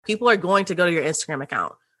people are going to go to your Instagram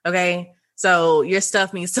account. Okay. So your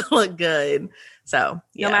stuff needs to look good. So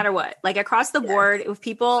no matter what, like across the board with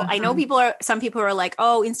people, I know some people are like,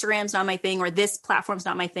 oh, Instagram's not my thing, or this platform's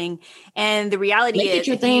not my thing. And the reality make is it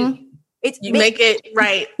your thing. You make it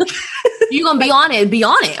right. You're going to be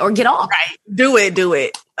on it or get off. Right. Do it.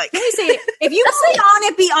 Like, let me say it. If you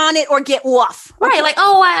be on it or get off. Right. Okay. Like,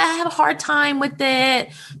 oh, I have a hard time with it.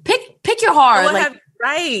 Pick your hard.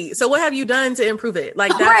 So what have you done to improve it?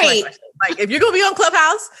 Like, that's my question. Like, if you're going to be on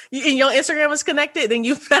Clubhouse and your Instagram is connected, then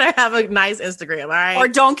you better have a nice Instagram. All right. Or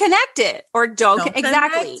don't connect it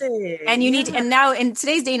exactly. It. And you need to, and now in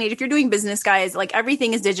today's day and age, if you're doing business, guys, like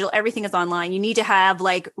everything is digital, everything is online. You need to have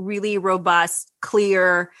like really robust,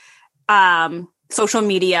 clear, social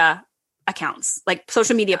media accounts, like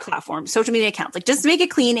social media platforms, social media accounts, like just make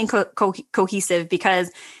it clean and cohesive,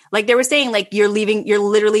 because like they were saying, like you're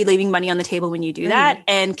literally leaving money on the table when you do that,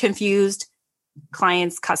 and confused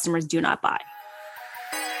clients, customers do not buy.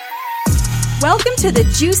 Welcome to the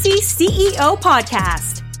Juicy CEO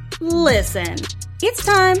podcast. Listen, it's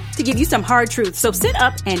time to give you some hard truths, so sit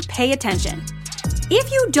up and pay attention. If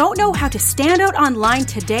you don't know how to stand out online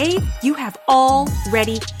today, you have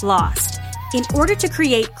already lost. In order to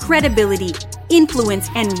create credibility, influence,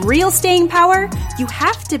 and real staying power, you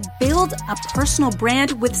have to build a personal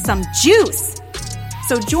brand with some juice.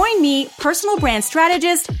 So join me, personal brand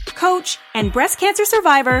strategist, coach, and breast cancer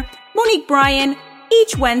survivor, Monique Bryan,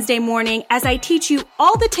 each Wednesday morning as I teach you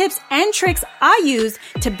all the tips and tricks I use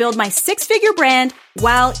to build my 6-figure brand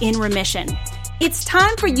while in remission. It's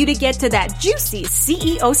time for you to get to that juicy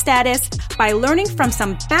CEO status by learning from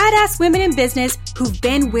some badass women in business who've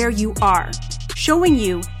been where you are, showing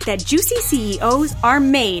you that juicy CEOs are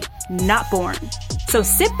made, not born. So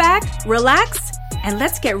sit back, relax, and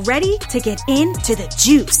let's get ready to get into the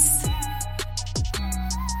juice.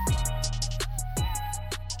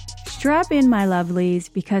 Strap in, my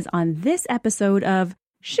lovelies, because on this episode of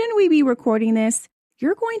Shouldn't We Be Recording This?,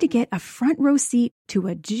 you're going to get a front row seat to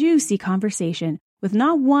a juicy conversation with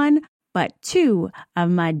not one, but two of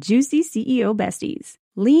my juicy CEO besties.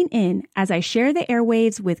 Lean in as I share the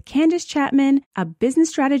airwaves with Candace Chatman, a business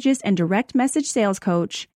strategist and direct message sales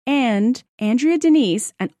coach, and Andrea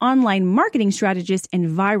Denise, an online marketing strategist and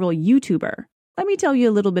viral YouTuber. Let me tell you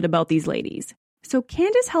a little bit about these ladies. So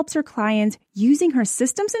Candace helps her clients using her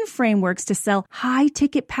systems and frameworks to sell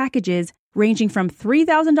high-ticket packages ranging from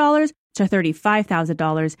 $3,000 to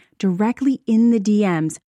 $35,000 directly in the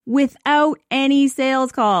DMs without any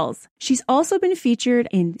sales calls. She's also been featured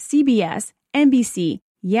in CBS, NBC,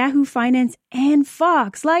 Yahoo Finance, and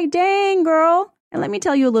Fox. Like, dang, girl. And let me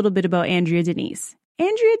tell you a little bit about Andrea Denise.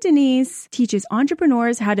 Andrea Denise teaches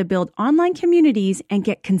entrepreneurs how to build online communities and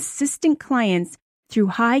get consistent clients through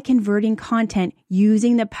high-converting content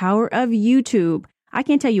using the power of YouTube. I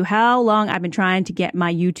can't tell you how long I've been trying to get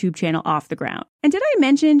my YouTube channel off the ground. And did I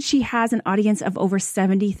mention she has an audience of over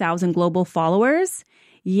 70,000 global followers?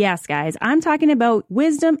 Yes, guys, I'm talking about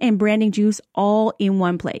wisdom and branding juice all in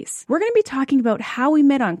one place. We're going to be talking about how we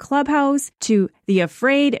met on Clubhouse, to the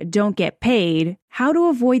afraid don't get paid, how to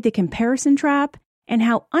avoid the comparison trap, and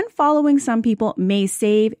how unfollowing some people may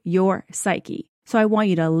save your psyche. So I want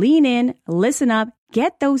you to lean in, listen up,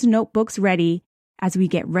 get those notebooks ready as we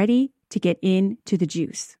get ready to get into the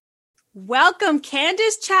juice. Welcome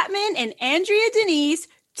Candace Chatman and Andrea Denise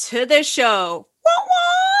to the show.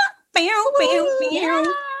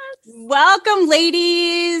 Welcome,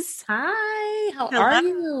 ladies. Hi, how are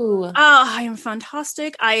you? Oh, I am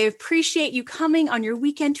fantastic. I appreciate you coming on your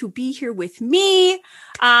weekend to be here with me.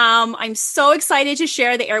 I'm so excited to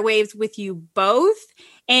share the airwaves with you both.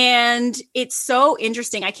 And it's so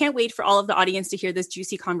interesting. I can't wait for all of the audience to hear this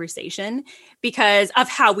juicy conversation because of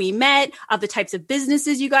how we met, of the types of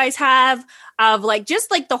businesses you guys have, of like just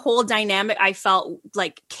like the whole dynamic I felt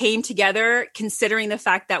like came together, considering the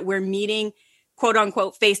fact that we're meeting, quote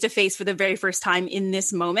unquote, face to face for the very first time in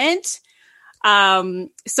this moment.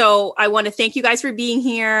 So I want to thank you guys for being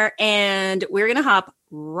here, and we're going to hop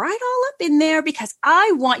right all up in there because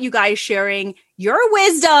I want you guys sharing your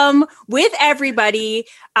wisdom with everybody,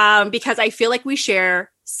 because I feel like we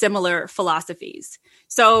share similar philosophies.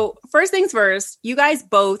 So first things first, you guys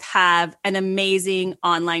both have an amazing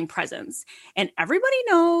online presence, and everybody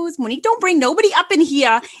knows Monique don't bring nobody up in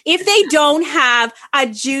here if they don't have a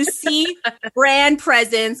juicy brand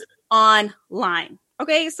presence online.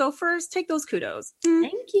 Okay, so first, take those kudos.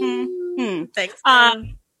 Thank you. Thanks.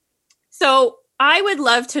 So I would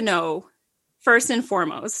love to know, first and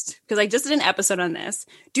foremost, because I just did an episode on this,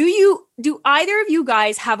 do either of you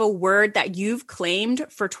guys have a word that you've claimed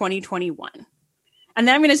for 2021? And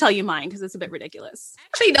then I'm going to tell you mine because it's a bit ridiculous.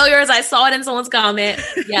 Actually, know yours. I saw it in someone's comment.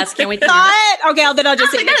 Yes, can't wait to hear it. Okay, then I'll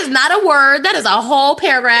just say that is not a word. That is a whole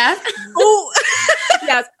paragraph. Oh,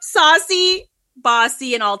 yes. Saucy,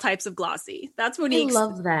 bossy, and all types of glossy. That's what he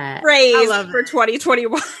love that phrase for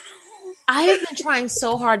 2021. I have been trying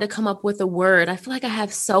so hard to come up with a word. I feel like I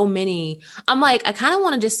have so many. I'm like, I kind of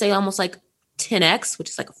want to just say almost like 10x, which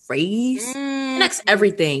is like a phrase. 10x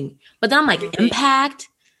everything. But then I'm like, impact.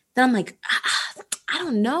 Then I'm like, I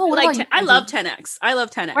don't know. I love 10x. I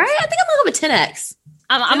love 10x. Right? I think I'm going to go with 10x.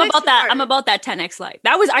 I'm about that. I'm about that 10x life.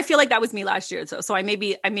 I feel like that was me last year. So I may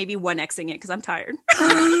be 1xing it because I'm tired.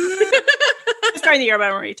 Starting the year, but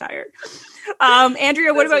I'm already tired.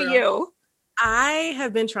 Andrea, what about you? I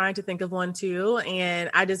have been trying to think of one too,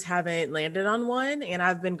 and I just haven't landed on one. And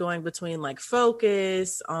I've been going between like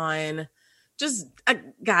focus on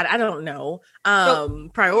God, I don't know.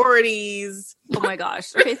 Priorities. Oh my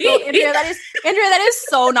gosh. Okay, so Andrea, that is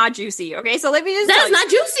so not juicy. Okay, so let me just. That's not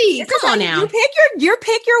juicy. Come on now. You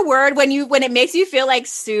pick your word when it makes you feel like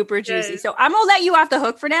super juicy. So I'm gonna let you off the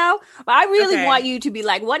hook for now, but I really want you to be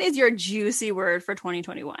like, what is your juicy word for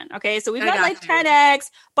 2021? Okay, so we've got like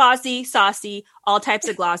 10x, bossy, saucy, all types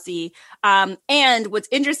of glossy. And what's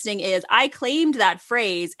interesting is I claimed that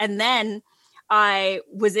phrase, and then I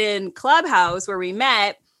was in Clubhouse where we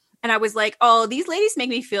met, and I was like, oh, these ladies make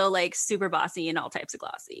me feel like super bossy and all types of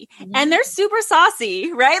glossy. Mm-hmm. And they're super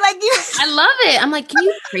saucy, right? Like I love it. I'm like, can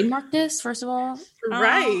you trademark this, first of all?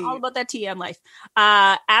 Right. All about that TM life.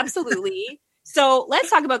 Absolutely. So let's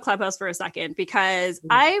talk about Clubhouse for a second, because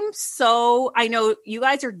I know you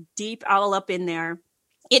guys are deep all up in there.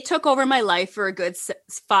 It took over my life for a good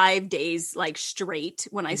 5 days, like straight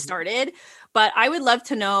when I started. But I would love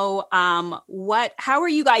to know how are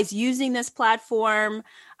you guys using this platform?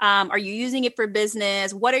 Are you using it for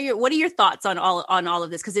business? What are your thoughts on all of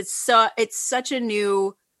this? Because it's such a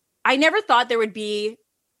new. I never thought there would be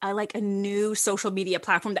a new social media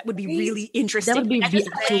platform that would be really interesting. That would be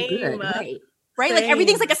actually good, right? Like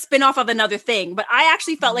everything's like a spinoff of another thing. But I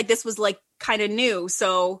actually felt like this was like kind of new.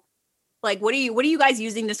 So. Like, what are you guys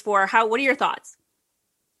using this for? What are your thoughts?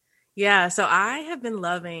 Yeah, so I have been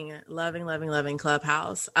loving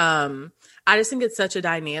Clubhouse. I just think it's such a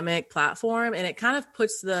dynamic platform, and it kind of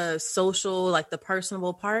puts the social, like the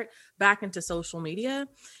personable part back into social media.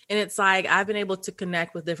 And it's like, I've been able to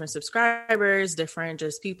connect with different subscribers, different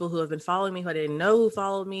just people who have been following me who I didn't know who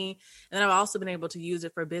followed me. And then I've also been able to use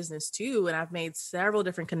it for business too. And I've made several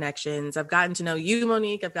different connections. I've gotten to know you,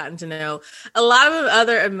 Monique. I've gotten to know a lot of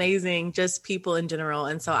other amazing just people in general.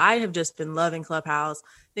 And so I have just been loving Clubhouse.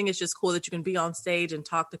 I think it's just cool that you can be on stage and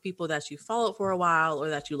talk to people that you followed for a while, or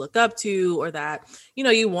that you look up to, or that,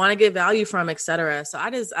 you want to get value from, etc. So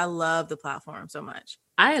I love the platform so much.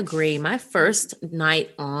 I agree. My first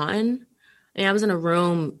night on, I was in a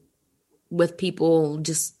room with people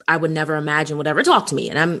I would never imagine would ever talk to me.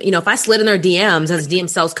 And I'm, if I slid in their DMs as a DM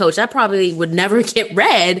sales coach, I probably would never get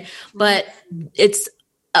read, but it's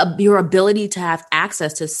your ability to have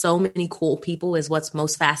access to so many cool people is what's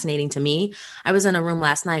most fascinating to me. I was in a room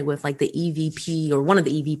last night with like the EVP or one of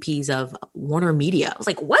the EVPs of Warner Media. I was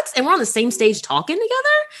like, what? And we're on the same stage talking together?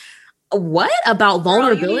 What about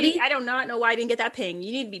vulnerability? I do not know why I didn't get that ping.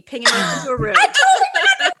 You need to be pinging me into a room.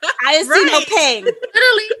 I just see no ping.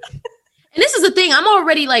 Literally. And this is the thing. I'm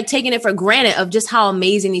already like taking it for granted of just how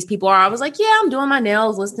amazing these people are. I was like, yeah, I'm doing my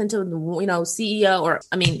nails, listening to the,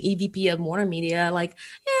 EVP of Warner Media. Like,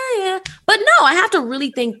 yeah. But no, I have to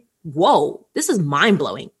really think, whoa, this is mind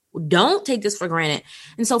blowing. Don't take this for granted.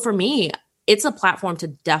 And so for me, it's a platform to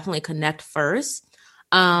definitely connect first.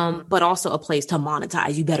 But also a place to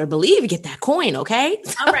monetize. You better believe you get that coin, okay?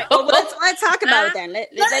 All right. Well, let's talk about it then.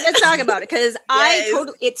 Let's talk about it, because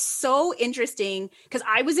it's so interesting, because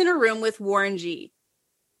I was in a room with Warren G.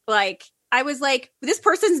 Like, I was like, this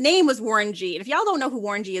person's name was Warren G. And if y'all don't know who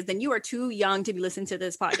Warren G is, then you are too young to be listening to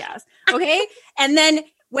this podcast, okay? And then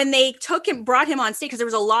when they brought him on stage, because there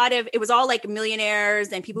was it was all like millionaires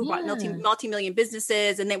and people who bought multi-million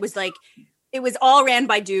businesses, and it was all ran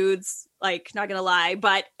by dudes. Like, not gonna lie,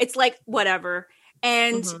 but it's like whatever.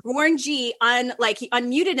 And Warren G he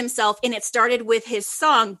unmuted himself, and it started with his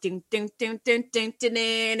song. Dun, dun, dun, dun, dun, dun,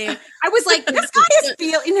 dun, dun. I was like, this guy is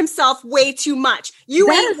feeling himself way too much.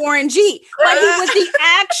 You ain't Warren G, but he was the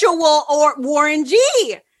actual Warren G.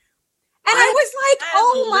 And I was like,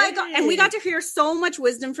 oh my God. And we got to hear so much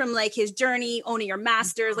wisdom from like his journey, owning your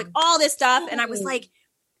masters, like all this stuff. And I was like,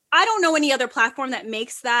 I don't know any other platform that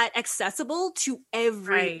makes that accessible to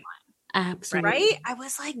everyone. Right. Absolutely. Right? I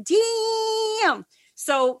was like, damn.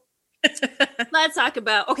 So let's talk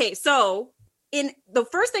about, okay, so in the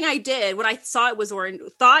first thing I did when I saw it was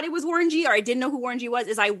thought it was Warren G, or I didn't know who Warren G was,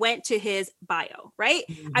 is I went to his bio, right?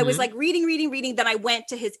 I was like reading. Then I went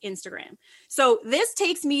to his Instagram. So this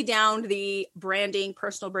takes me down the branding,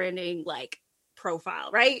 personal branding, like profile,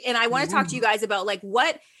 right? And I want to talk to you guys about like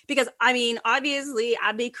because I mean, obviously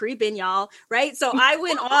I'd be creeping y'all, right? So I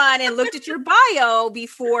went on and looked at your bio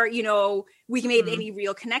before, we made any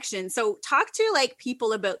real connection. So talk to like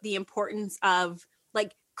people about the importance of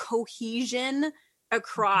like cohesion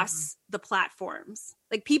across the platforms.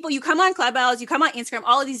 Like people, you come on Clubhouse, you come on Instagram,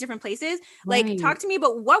 all of these different places. Like talk to me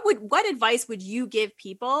about what advice would you give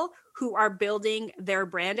people who are building their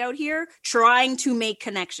brand out here, trying to make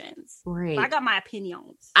connections? Right. I got my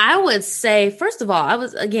opinions. I would say, first of all, I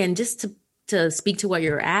was, again, just to speak to what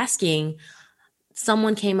you're asking,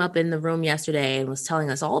 someone came up in the room yesterday and was telling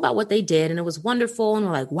us all about what they did, and it was wonderful. And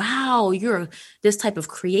we're like, wow, you're this type of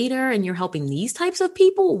creator and you're helping these types of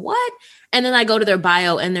people. What? And then I go to their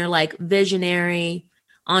bio and they're like visionary,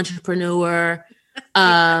 entrepreneur,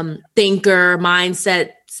 thinker,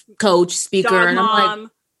 mindset coach, speaker. Dog and mom.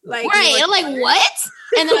 I'm like right. I'm like, what?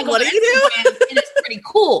 And then I go, what do you do? And it's pretty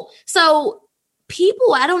cool. So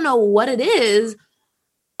people, I don't know what it is,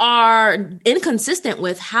 are inconsistent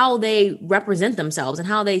with how they represent themselves and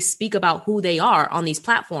how they speak about who they are on these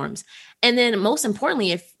platforms. And then most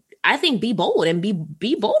importantly, I think be bold and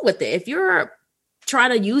be bold with it. If you're trying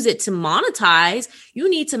to use it to monetize, you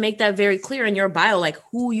need to make that very clear in your bio, like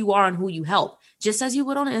who you are and who you help, just as you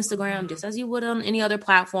would on Instagram, just as you would on any other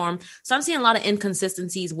platform. So I'm seeing a lot of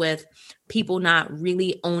inconsistencies with people not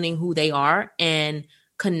really owning who they are and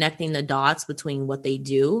connecting the dots between what they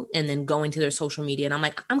do and then going to their social media. And I'm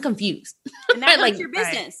like, I'm confused. And that's like your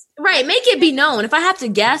business. Right. Make it be known. If I have to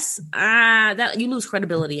guess, that you lose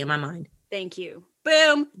credibility in my mind. Thank you.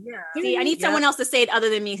 Boom. Yeah. See, I need someone else to say it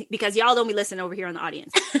other than me, because y'all don't be listening over here in the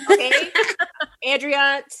audience. Okay.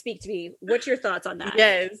 Andrea, speak to me. What's your thoughts on that?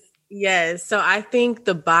 Yes. So I think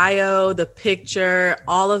the bio, the picture,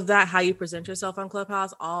 all of that, how you present yourself on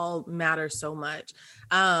Clubhouse, all matters so much.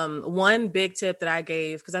 One big tip that I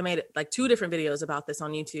gave, because I made like 2 different videos about this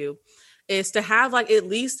on YouTube, is to have like at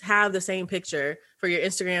least have the same picture for your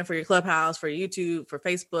Instagram, for your Clubhouse, for YouTube, for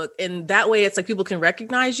Facebook. And that way it's like people can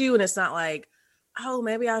recognize you, and it's not like, oh,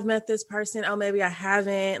 maybe I've met this person. Oh, maybe I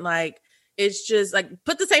haven't. Like, it's just like,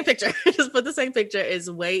 put the same picture. Just put the same picture. It's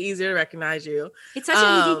way easier to recognize you. It's such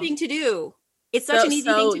an easy thing to do. It's such an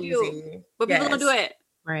easy thing to do. But people don't do it.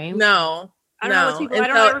 Right. No. I don't know what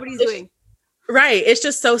everybody's doing. Right. It's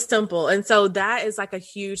just so simple. And so that is like a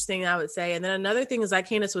huge thing I would say. And then another thing is, like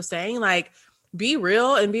Candace was saying, like, be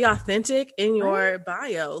real and be authentic in your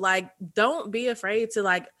bio. Like, don't be afraid to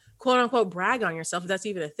like, quote unquote, brag on yourself, if that's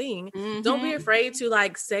even a thing. Don't be afraid to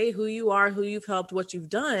like say who you are, who you've helped, what you've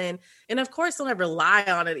done. And of course, don't ever lie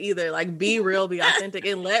on it either. Like, be real, be authentic,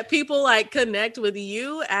 and let people like connect with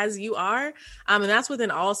you as you are. And that's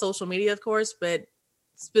within all social media, of course, but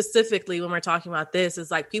specifically when we're talking about this,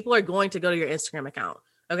 is like people are going to go to your Instagram account.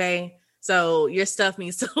 Okay. So your stuff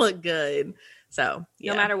needs to look good. So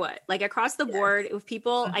no matter what, like across the board, if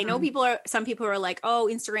people, I know some people are like, oh,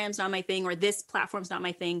 Instagram's not my thing, or this platform's not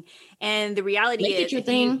my thing. And the reality Make is, it your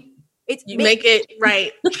thing. You make it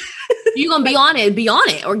right. You're going to be on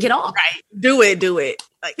it or get off. Right. Do it.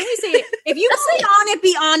 Like, let me say it. If you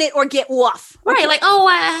be on it or get off. Right. Like, oh,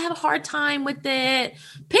 I have a hard time with it.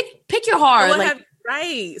 Pick your hard.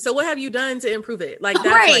 Right. So what have you done to improve it? Like, that's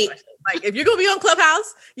right. my question. Like, if you're going to be on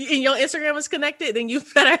Clubhouse and your Instagram is connected, then you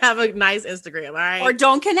better have a nice Instagram. All right. Or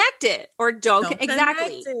don't connect it, or don't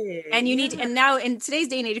exactly. It. And you need to, and now in today's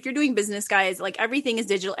day and age, if you're doing business, guys, like everything is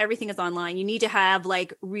digital, everything is online. You need to have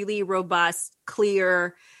like really robust,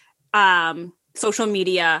 clear, social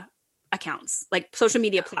media accounts, like social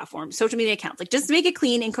media platforms, social media accounts, like just make it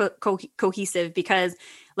clean and cohesive, because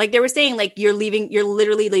like they were saying, like you're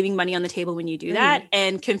literally leaving money on the table when you do that,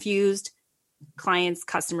 and confused clients,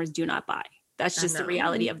 customers do not buy. That's just the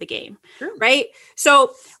reality of the game. True. Right?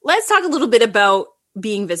 So let's talk a little bit about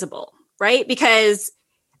being visible, right? Because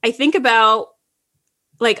I think about,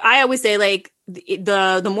 like, I always say, like,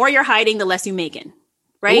 the more you're hiding, the less you're making.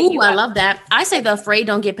 Right? Ooh, I love that. I say the afraid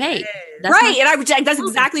don't get paid. That's that's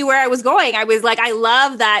exactly where I was going. I was like, I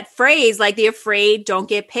love that phrase, like the afraid don't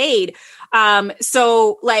get paid.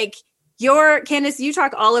 So like Candace, you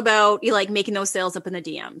talk all about like making those sales up in the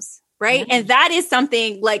DMs. Right. Yeah. And that is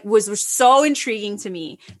something like was so intriguing to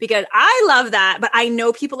me, because I love that. But I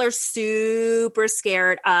know people are super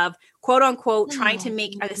scared of, quote unquote, trying to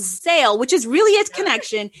make a sale, which is really a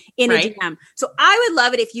connection in a DM. So I would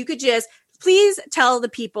love it if you could just please tell the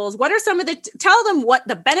peoples, tell them what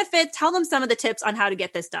the benefits, tell them some of the tips on how to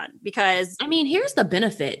get this done. Because I mean, here's the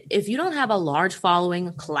benefit. If you don't have a large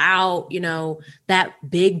following, clout, that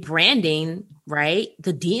big branding, right?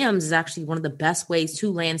 The DMs is actually one of the best ways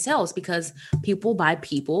to land sales because people buy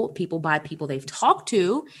people they've talked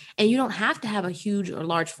to, and you don't have to have a huge or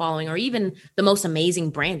large following or even the most amazing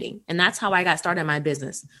branding. And that's how I got started in my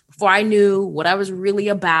business. Before I knew what I was really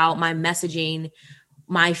about, my messaging,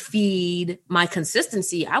 my feed, my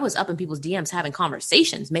consistency, I was up in people's DMs having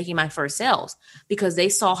conversations, making my first sales because they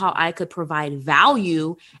saw how I could provide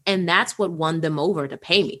value. And that's what won them over to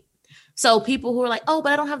pay me. So people who are like, oh,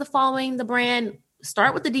 but I don't have the following, the brand,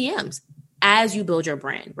 start with the DMs as you build your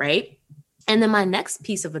brand, right? And then my next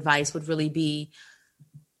piece of advice would really be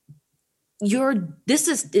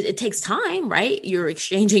it takes time, right? You're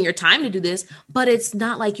exchanging your time to do this, but it's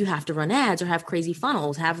not like you have to run ads or have crazy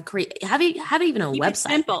funnels, have even a keep website. It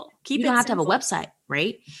simple. You don't have to have a website,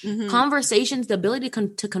 right? Mm-hmm. Conversations, the ability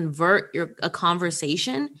to convert a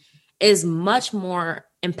conversation is much more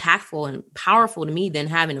impactful and powerful to me than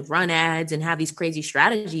having to run ads and have these crazy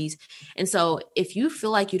strategies. And so if you feel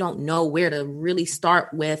like you don't know where to really start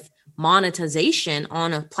with monetization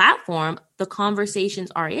on a platform, the conversations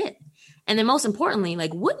are it. And then most importantly,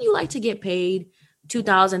 like, wouldn't you like to get paid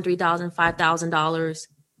 $2,000, $3,000, $5,000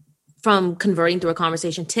 from converting through a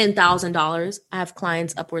conversation, $10,000? I have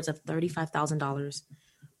clients upwards of $35,000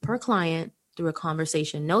 per client through a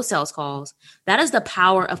conversation, no sales calls. That is the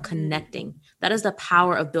power of connecting. That is the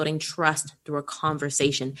power of building trust through a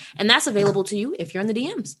conversation. And that's available to you if you're in the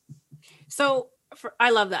DMs. So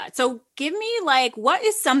I love that. So give me like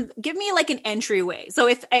an entryway.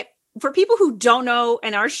 So for people who don't know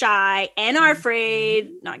and are shy and are afraid,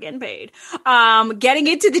 not getting paid, getting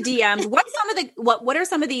into the DMs, what are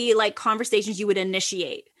some of the like conversations you would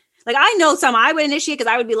initiate? Like, I know some I would initiate because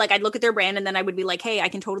I would be like, I'd look at their brand and then I would be like, hey, I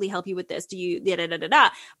can totally help you with this. Do you da.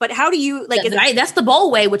 But how do you like? That's the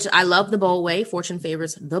bold way, which I love the bold way. Fortune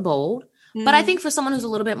favors the bold. Mm-hmm. But I think for someone who's a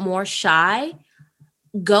little bit more shy,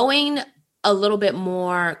 going a little bit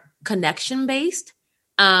more connection based,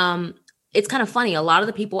 it's kind of funny. A lot of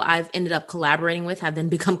the people I've ended up collaborating with have then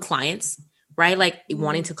become clients, right? Like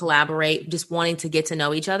wanting to collaborate, just wanting to get to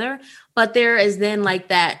know each other. But there is then like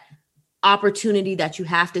that opportunity that you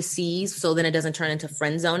have to seize so then it doesn't turn into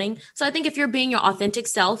friend zoning. So I think if you're being your authentic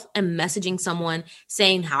self and messaging someone,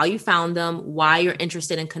 saying how you found them, why you're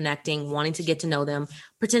interested in connecting, wanting to get to know them,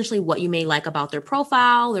 potentially what you may like about their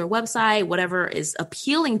profile, their website, whatever is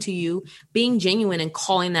appealing to you, being genuine and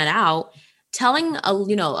calling that out, telling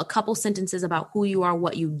a couple sentences about who you are,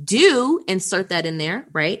 what you do, insert that in there,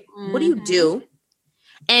 right? Mm-hmm. What do you do?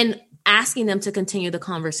 And asking them to continue the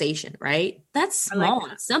conversation, right? That's small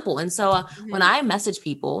and simple. And so when I message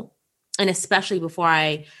people, and especially before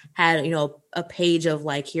I had, a page of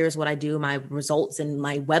like, here's what I do, my results and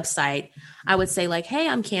my website, I would say like, hey,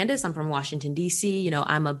 I'm Candace. I'm from Washington, D.C.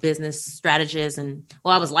 I'm a business strategist. And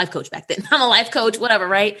I was a life coach back then. I'm a life coach, whatever,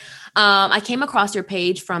 right? I came across your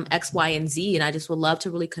page from X, Y, and Z, and I just would love to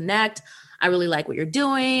really connect. I really like what you're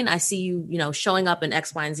doing. I see you, showing up in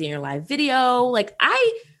X, Y, and Z in your live video. Like,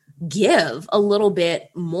 I give a little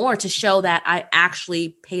bit more to show that I actually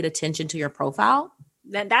paid attention to your profile.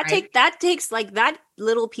 That takes like that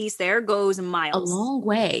little piece there goes miles. A long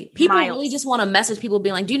way. People really just want to message people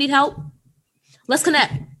being like, do you need help? Let's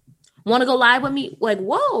connect. Want to go live with me? Like,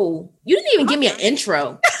 whoa, you didn't even give me an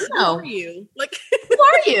intro. No. Who are you? Like, who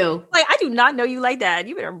are you? Like, I do not know you like that.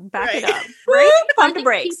 You better back it up. Right? Pump the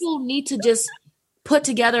brakes. People need to just put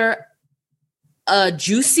together a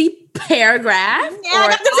juicy paragraph. Yeah,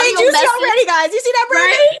 that's to say juicy already, guys. You see that,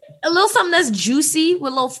 right? A little something that's juicy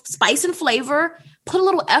with a little spice and flavor. Put a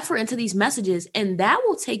little effort into these messages, and that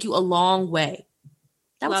will take you a long way.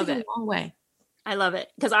 That will take you a long way. I love it.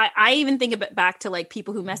 Because I even think of it back to like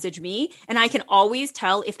people who message me, and I can always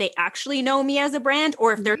tell if they actually know me as a brand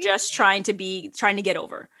or if they're just trying to get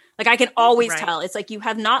over. Like, I can always tell. It's like, you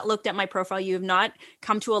have not looked at my profile. You have not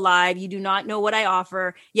come to a live. You do not know what I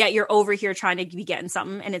offer, yet you're over here trying to be getting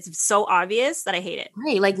something. And it's so obvious that I hate it.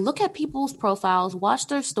 Right. Like, look at people's profiles, watch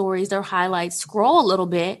their stories, their highlights, scroll a little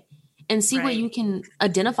bit and see what you can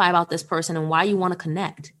identify about this person and why you want to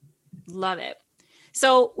connect. Love it.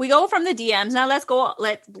 So we go from the DMs. Now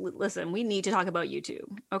listen, we need to talk about YouTube.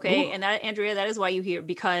 Okay. Ooh. And that, Andrea, that is why you're here,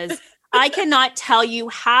 because I cannot tell you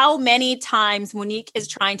how many times Monique is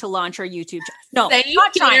trying to launch her YouTube channel. No,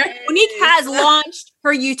 not trying. Monique has launched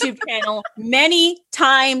her YouTube channel many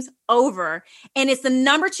times over, and it's the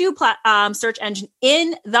number 2 search engine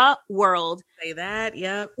in the world. Say that.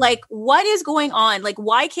 Yep. Like, what is going on? Like,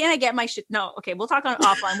 why can't I get my shit? No, okay, we'll talk on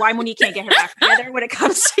offline. Why Monique can't get her back together when it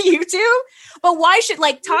comes to YouTube? But why should,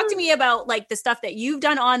 like, talk to me about like the stuff that you've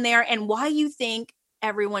done on there and why you think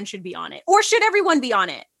everyone should be on it, or should everyone be on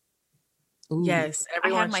it? Ooh. Yes,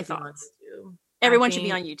 everyone I have my should thoughts. Be on YouTube. Everyone should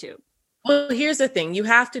be on YouTube. Well, here's the thing. You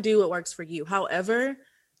have to do what works for you. However,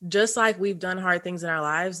 just like we've done hard things in our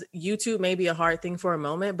lives, YouTube may be a hard thing for a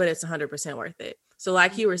moment, but it's 100% worth it. So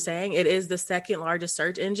like you were saying, it is the second largest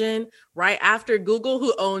search engine right after Google,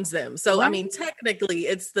 who owns them. So, I mean, technically,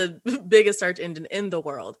 it's the biggest search engine in the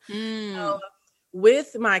world. So,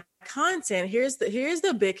 with my content, here's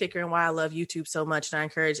the big kicker and why I love YouTube so much. And I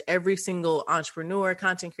encourage every single entrepreneur,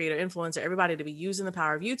 content creator, influencer, everybody to be using the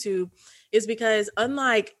power of YouTube, is because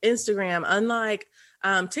unlike Instagram, unlike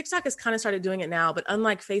TikTok has kind of started doing it now, but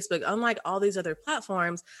unlike Facebook, unlike all these other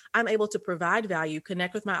platforms, I'm able to provide value,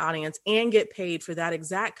 connect with my audience, and get paid for that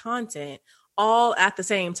exact content all at the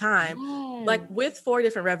same time, like with 4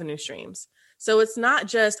 different revenue streams. So it's not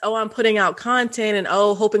just, oh, I'm putting out content and,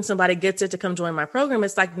 oh, hoping somebody gets it to come join my program.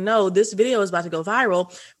 It's like, no, this video is about to go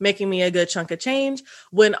viral, making me a good chunk of change,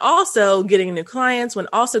 when also getting new clients, when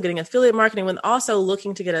also getting affiliate marketing, when also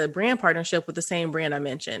looking to get a brand partnership with the same brand I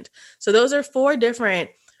mentioned. So those are 4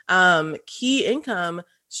 different key income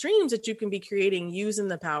streams that you can be creating using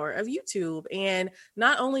the power of YouTube. And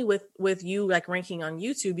not only with you like ranking on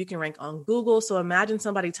YouTube, you can rank on Google. So imagine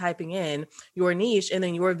somebody typing in your niche and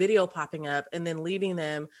then your video popping up and then leading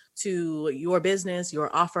them to your business, your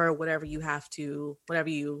offer, whatever you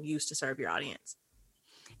use to serve your audience.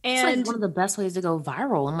 And it's like one of the best ways to go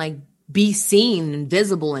viral and like be seen and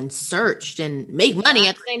visible and searched and make money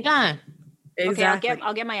at the same time. Exactly. Okay,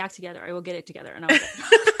 I'll get my act together. I will get it together. And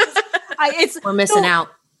we're missing out.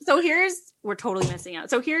 So we're totally missing out.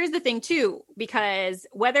 So here's the thing too, because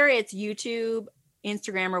whether it's YouTube,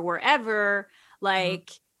 Instagram, or wherever, like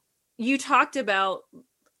you talked about,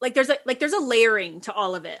 like there's a layering to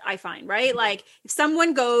all of it, I find, right? Like if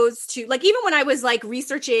someone goes to, like, even when I was like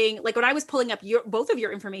researching, like when I was pulling up both of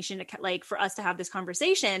your information to, like, for us to have this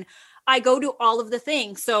conversation, I go to all of the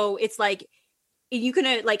things. So it's like, you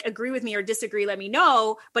can like agree with me or disagree, let me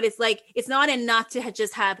know. But it's like, it's not enough to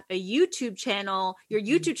just have a YouTube channel. Your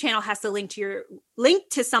YouTube channel has to link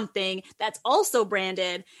to something that's also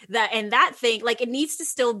branded, that thing, like it needs to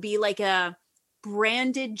still be like a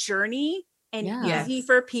branded journey and easy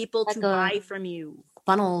for people like to buy from you.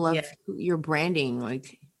 Funnel of your branding.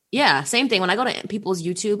 Like, same thing. When I go to people's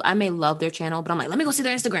YouTube, I may love their channel, but I'm like, let me go see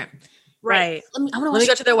their Instagram. Right. Let me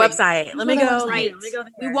go to their website. Let me go. Right.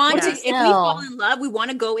 We want to, if we fall in love, we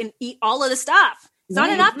want to go and eat all of the stuff. It's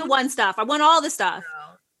not enough the one stuff. I want all the stuff.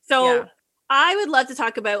 So I would love to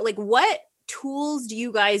talk about, like, what tools do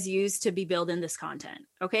you guys use to be building this content?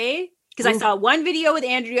 Okay. Because I saw one video with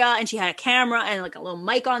Andrea and she had a camera and like a little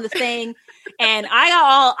mic on the thing. And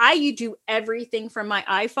I do everything from my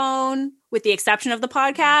iPhone with the exception of the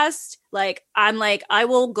podcast. Like, I'm like, I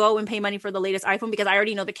will go and pay money for the latest iPhone because I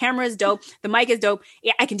already know the camera is dope. The mic is dope.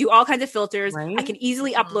 Yeah, I can do all kinds of filters. Right? I can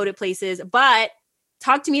easily upload it places. But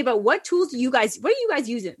talk to me about what tools what are you guys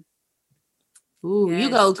using? Ooh, you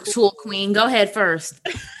go, tool queen. Go ahead first.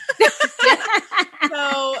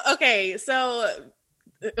 Okay.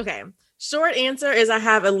 Short answer is I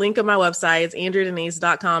have a link on my website. It's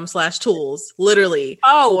andreadenise.com/tools. Literally.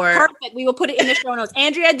 Perfect. We will put it in the show notes.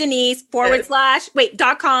 Andrea Denise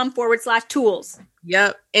 .com/tools.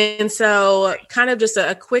 Yep. And so kind of just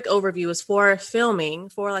a quick overview is for filming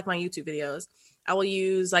for like my YouTube videos. I will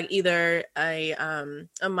use like either a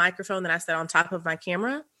microphone that I set on top of my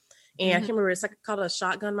camera. And I can't remember, it's like called a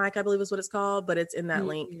shotgun mic, I believe is what it's called, but it's in that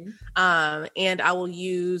link. And I will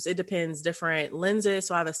use, it depends, different lenses.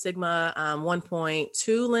 So I have a Sigma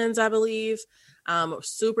 1.2 lens, I believe.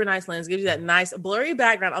 Super nice lens, gives you that nice blurry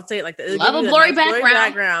background. I'll say it like that. Love a blurry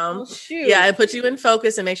background. Oh, shoot. Yeah, it puts you in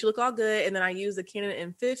focus and makes you look all good. And then I use the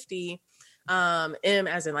Canon M50, M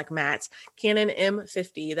as in like Matt, Canon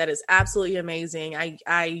M50. That is absolutely amazing.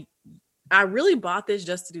 I really bought this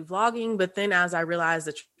just to do vlogging, but then as I realized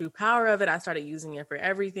the true power of it, I started using it for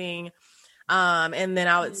everything. And then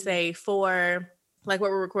I would say for like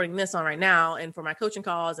what we're recording this on right now, and for my coaching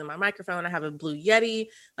calls and my microphone, I have a Blue Yeti,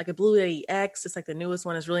 like a Blue Yeti X. It's like the newest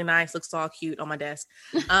one. It's really nice. Looks all cute on my desk.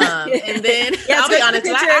 And then I'll be honest,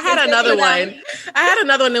 I had another one. I had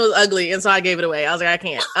another one that was ugly, and so I gave it away. I was like, I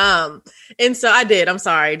can't. And so I did. I'm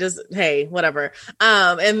sorry. Just, hey, whatever.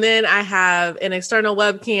 And then I have an external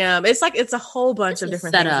webcam. It's a whole bunch of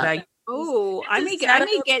different things that I use. Oh, So I may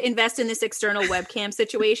invest in this external webcam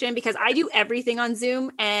situation because I do everything on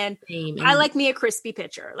Zoom and I like me a crispy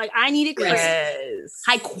picture. Like I need it crispy. Yes.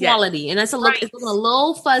 High quality. And it's Right. it's looking a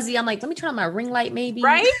little fuzzy. I'm like, let me turn on my ring light maybe.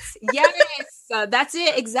 Right? Yes. That's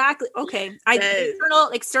it. Exactly. Okay.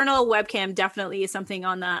 External webcam definitely is something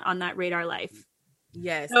on that radar life.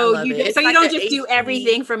 Yes. So you don't just HD. do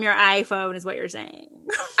everything from your iPhone is what you're saying.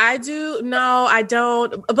 I do. No, I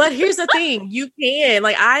don't. But here's the thing. You can.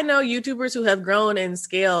 Like, I know YouTubers who have grown and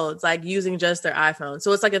scaled, like using just their iPhone.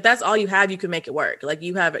 So it's like, if that's all you have, you can make it work. Like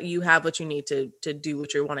you have what you need to do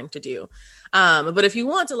what you're wanting to do. But if you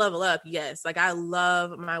want to level up, yes. Like I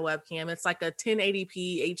love my webcam. It's like a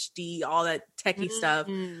 1080p HD, all that techie stuff.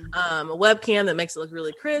 A webcam that makes it look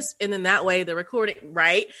really crisp. And then that way the recordings of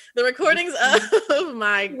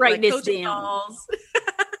my coaching calls.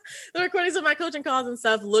 The recordings of my coaching calls and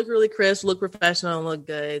stuff look really crisp, look professional, and look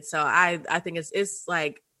good. So I think it's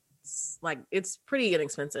pretty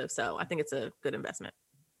inexpensive. So I think it's a good investment.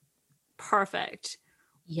 Perfect.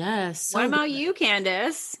 Yes. What about you,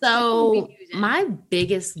 Candace? So my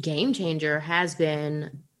biggest game changer has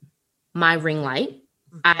been my ring light.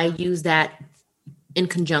 I use that in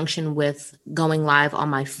conjunction with going live on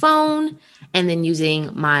my phone and then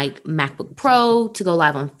using my MacBook Pro to go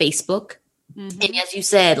live on Facebook. And as you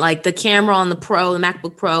said, like the camera on the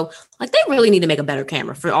MacBook Pro, like they really need to make a better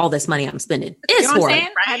camera for all this money I'm spending. It's horrible,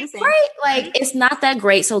 right? Like it's not that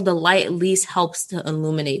great. So the light at least helps to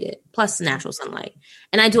illuminate it, plus natural sunlight.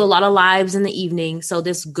 And I do a lot of lives in the evening. So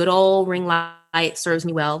this good old ring light serves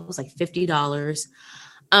me well. It was like $50.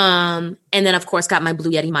 And then of course got my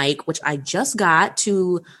Blue Yeti mic, which I just got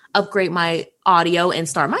to upgrade my audio and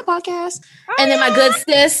start my podcast. And then my good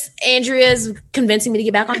sis, Andrea, is convincing me to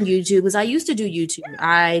get back on YouTube because I used to do YouTube.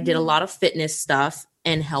 I did a lot of fitness stuff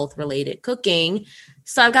and health related cooking.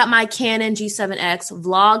 So I've got my Canon G7X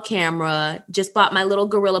vlog camera, just bought my little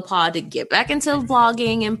Gorilla Pod to get back into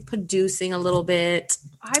vlogging and producing a little bit.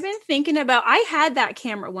 I've been thinking about, I had that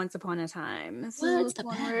camera once upon a time. What's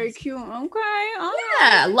very cute. Okay.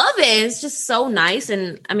 Yeah, love it. It's just so nice.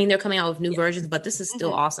 And I mean, they're coming out with new versions, but this is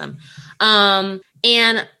still awesome. And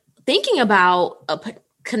thinking about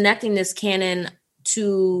connecting this Canon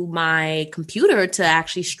to my computer to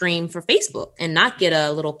actually stream for Facebook and not get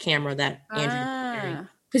a little camera that Andrew,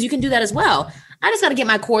 because you can do that as well. I just got to get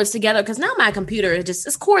my cords together because now my computer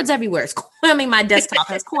it's cords everywhere. My desktop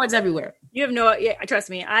has cords everywhere. You have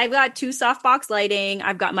trust me. I've got 2 softbox lighting.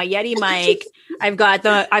 I've got my Yeti mic. I've got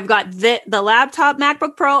the laptop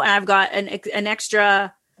MacBook Pro, and I've got an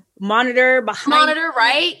extra monitor behind.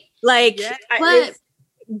 Right? Like, yeah,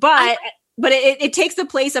 but it takes the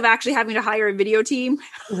place of actually having to hire a video team.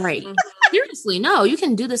 Right. Seriously, no, you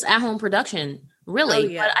can do this at home production. Really. Oh,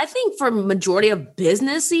 yeah. But I think for majority of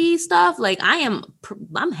businessy stuff, like I'm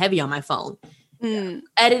heavy on my phone.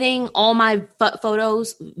 Editing all my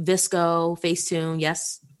photos, Visco, Facetune.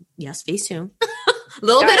 Yes, Facetune. A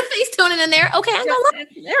little bit of Facetuning in there. Okay,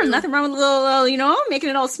 there's nothing wrong with a little, making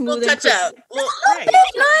it all smooth. Touch up.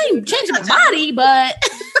 I ain't changing my body, but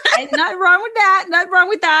not wrong with that. Not wrong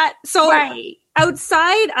with that. So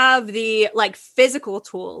outside of the physical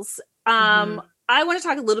tools, I want to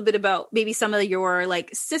talk a little bit about maybe some of your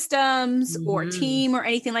systems or team or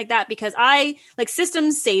anything like that, because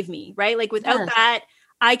systems save me, right? Like without that,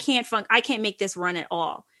 I can't make this run at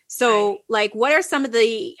all. So what are some of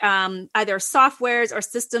the either softwares or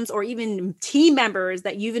systems or even team members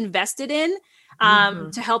that you've invested in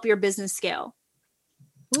to help your business scale?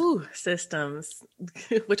 Ooh, systems.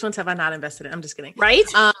 Which ones have I not invested in? I'm just kidding. Right?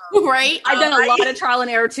 Right. I've done a lot of trial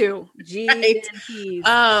and error too.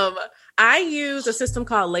 I use a system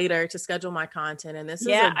called Later to schedule my content. And this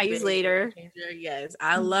I use Later. Yes.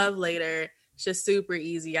 I love Later. It's just super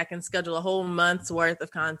easy. I can schedule a whole month's worth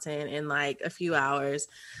of content in a few hours.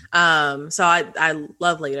 So I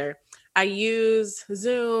love Later. I use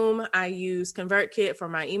Zoom. I use ConvertKit for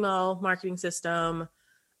my email marketing system.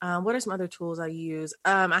 What are some other tools I use?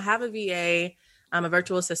 I have a VA. I'm a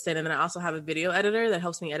virtual assistant, and then I also have a video editor that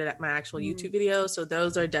helps me edit my actual YouTube videos. So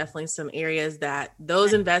those are definitely some areas that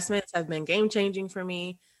those investments have been game changing for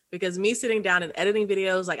me, because me sitting down and editing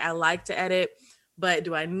videos, I like to edit, but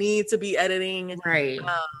do I need to be editing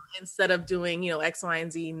instead of doing, X, Y,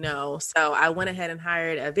 and Z? No. So I went ahead and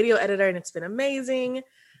hired a video editor, and it's been amazing.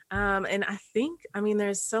 And I think,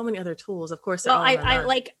 there's so many other tools, of course. Well, I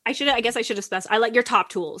should have specified, I like your top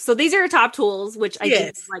tools. So these are your top tools, which I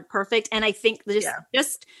think is perfect. And I think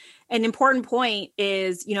just an important point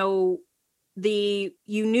is, how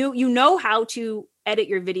to edit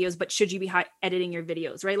your videos, but should you be editing your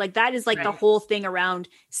videos, right? Like that is like Right. the whole thing around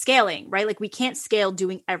scaling, right? Like we can't scale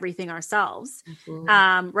doing everything ourselves.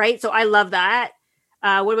 Right. So I love that.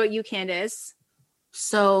 What about you, Candace?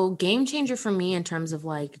 So game changer for me in terms of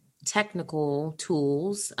like technical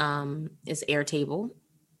tools is Airtable.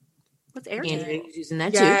 What's Airtable? Andrea's using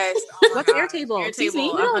that Yes. too. Oh my What's gosh. Airtable? Excuse me?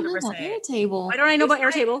 You don't know 100%. about Airtable. Why don't I know about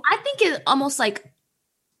Airtable? I think it's almost like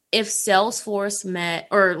if Salesforce met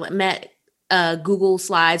Google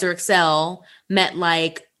Slides or Excel met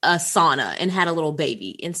like Asana and had a little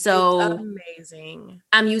baby. And so It's amazing.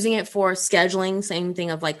 I'm using it for scheduling, same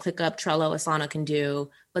thing of like ClickUp, Trello, Asana can do.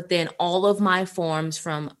 But then all of my forms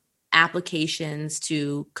from applications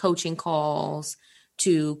to coaching calls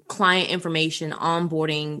to client information,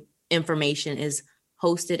 onboarding information is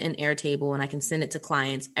hosted in Airtable, and I can send it to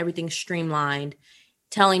clients. Everything's streamlined,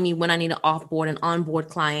 telling me when I need to offboard and onboard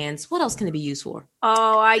clients. What else can it be used for?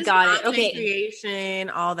 Oh, I Just got it. content Okay. creation,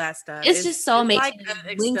 all that stuff. It's just so amazing. like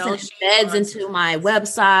an Links Excel and sheet embeds on into my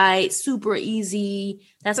website. Super easy.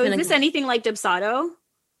 That's So been is this anything like Dubsado?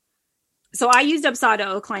 So I use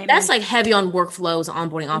Dubsado client. that's like heavy on workflows,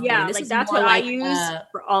 onboarding, offboarding. Yeah, This like is that's more what like, I use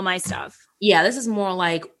for all my stuff. Yeah, this is more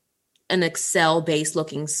like an Excel based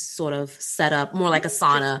looking sort of setup, more like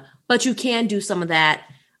Asana, but you can do some of that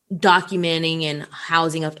documenting and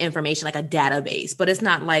housing of information like a database, but it's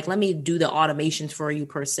not like, let me do the automations for you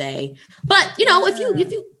per se. But you know, if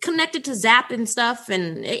you connect it to Zap and stuff,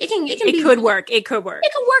 and it could work. It could work.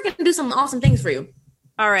 It could work and do some awesome things for you.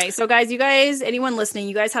 All right. So guys, anyone listening,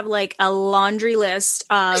 you guys have like a laundry list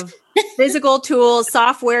of physical tools,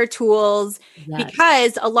 software tools,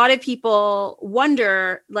 because a lot of people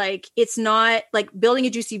wonder, like, it's not like being a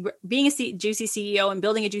juicy CEO and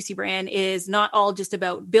building a juicy brand is not all just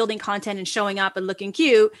about building content and showing up and looking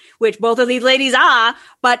cute, which both of these ladies are,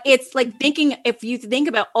 but it's like if you think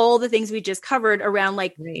about all the things we just covered around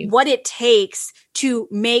like what it takes to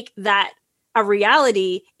make that a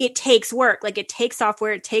reality, it takes work. Like it takes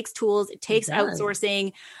software, it takes tools, it takes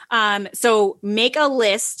outsourcing. So make a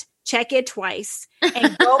list, check it twice,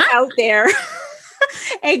 and go out there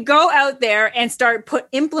and start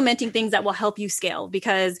implementing things that will help you scale,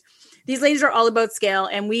 because these ladies are all about scale.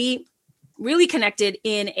 And we really connected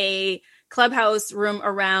in a Clubhouse room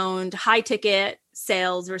around high ticket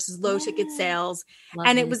sales versus low ticket sales.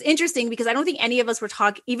 And it was interesting because I don't think any of us were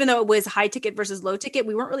talking, even though it was high ticket versus low ticket,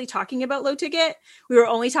 we weren't really talking about low ticket. We were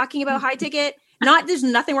only talking about high ticket. There's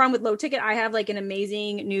nothing wrong with low ticket. I have like an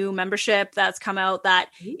amazing new membership that's come out that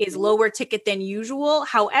is lower ticket than usual.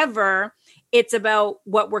 However, it's about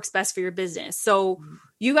what works best for your business. So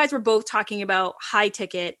you guys were both talking about high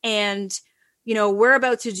ticket, and, you know, we're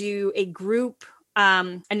about to do a group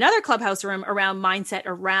another Clubhouse room around mindset,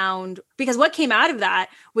 because what came out of that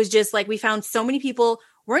was just like, we found so many people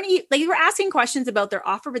were asking questions about their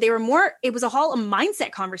offer, but it was a whole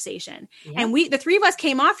mindset conversation. Yeah. And the three of us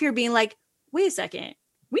came off here being like, wait a second,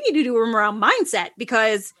 we need to do a room around mindset,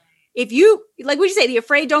 because if you, like, what'd you say? The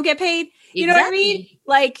afraid don't get paid. You know what I mean?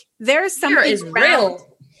 Like there's something is real.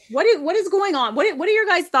 What is going on? What are your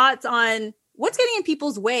guys' thoughts on what's getting in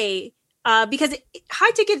people's way? Because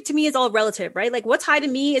high ticket to me is all relative, right? Like what's high to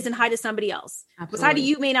me isn't high to somebody else. Absolutely. What's high to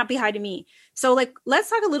you may not be high to me. So like, let's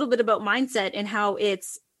talk a little bit about mindset and how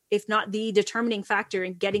it's, if not the determining factor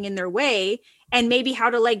in getting in their way, and maybe how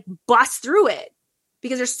to like bust through it,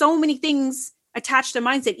 because there's so many things attached to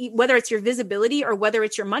mindset, whether it's your visibility or whether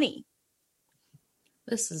it's your money.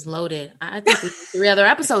 This is loaded. I think we need 3 other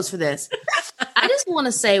episodes for this. I just want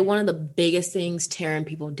to say one of the biggest things tearing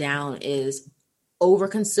people down is over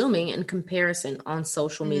consuming and comparison on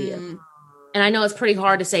social media. And I know it's pretty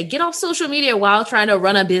hard to say, get off social media while trying to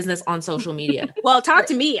run a business on social media. Well, talk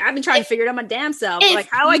to me. I've been trying to figure it out my damn self, like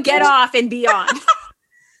how I get off and be on.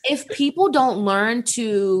 If people don't learn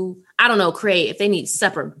to, I don't know, create, if they need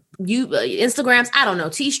separate Instagrams, I don't know,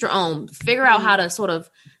 teach your own, figure out how to sort of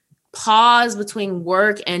pause between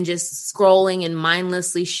work and just scrolling and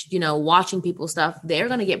mindlessly, watching people's stuff, they're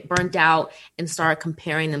going to get burnt out and start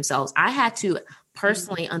comparing themselves. I had to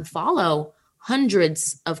personally unfollow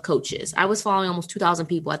hundreds of coaches. I was following almost 2,000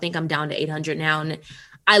 people. I think I'm down to 800 now. And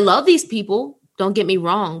I love these people. Don't get me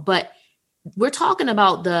wrong, but we're talking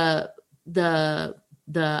about the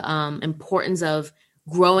importance of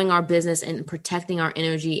growing our business and protecting our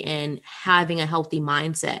energy and having a healthy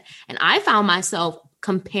mindset. And I found myself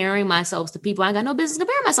comparing myself to people I got no business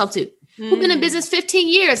comparing myself to, who've been in business 15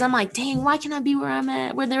 years. I'm like, dang, why can't I be where I'm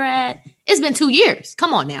at, where they're at? It's been 2 years.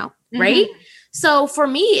 Come on now. Right. So for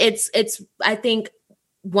me, it's, I think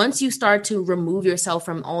once you start to remove yourself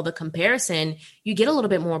from all the comparison, you get a little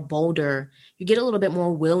bit more bolder. You get a little bit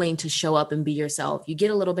more willing to show up and be yourself. You get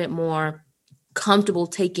a little bit more comfortable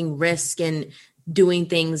taking risk and doing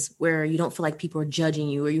things where you don't feel like people are judging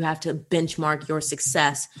you, or you have to benchmark your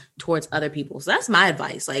success towards other people. So that's my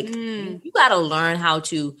advice. Like you got to learn how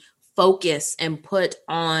to focus and put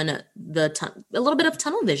on a little bit of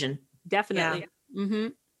tunnel vision. Definitely. Yeah. Mm-hmm.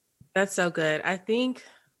 That's so good. I think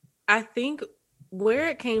where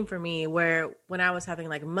it came for me, where when I was having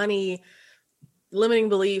like money limiting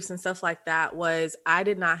beliefs and stuff like that, was I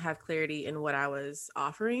did not have clarity in what I was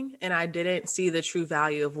offering, and I didn't see the true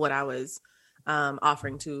value of what I was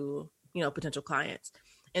offering to, potential clients.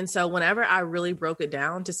 And so whenever I really broke it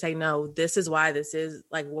down to say, no, this is why this is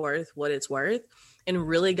like worth what it's worth, and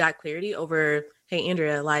really got clarity over, hey,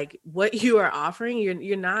 Andrea, like what you are offering,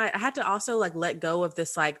 you're not, I had to also like let go of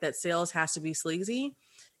this, like that sales has to be sleazy,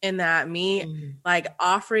 and that me like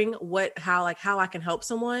offering how I can help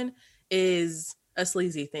someone is a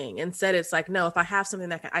sleazy thing. Instead, it's like, no, if I have something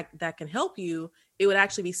that can help you, it would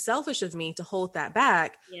actually be selfish of me to hold that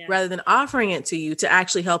back rather than offering it to you to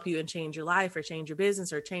actually help you and change your life or change your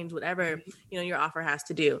business or change whatever, your offer has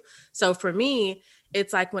to do. So for me,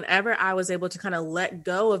 it's like whenever I was able to kind of let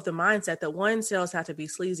go of the mindset that one, sales have to be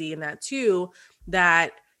sleazy, and that two,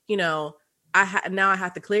 that, now I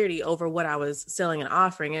have the clarity over what I was selling and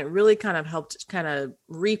offering. It really kind of helped kind of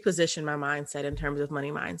reposition my mindset in terms of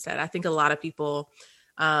money mindset. I think a lot of people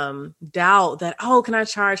doubt that, oh, can I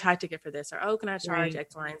charge high ticket for this? Or, oh, can I charge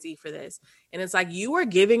X, Y, and Z for this? And it's like, you are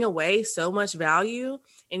giving away so much value,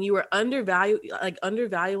 and you are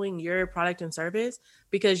undervaluing your product and service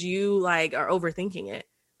because you like are overthinking it.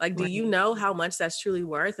 Like, do you know how much that's truly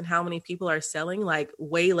worth, and how many people are selling like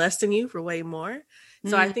way less than you for way more?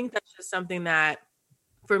 So I think that's just something that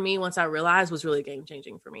for me, once I realized, was really game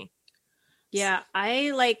changing for me. Yeah.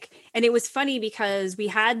 And it was funny because we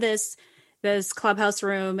had this clubhouse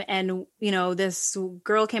room, and, this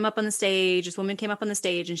girl came up on the stage, this woman came up on the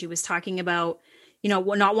stage, and she was talking about,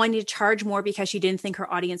 not wanting to charge more because she didn't think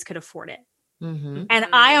her audience could afford it. Mm-hmm. And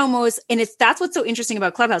that's what's so interesting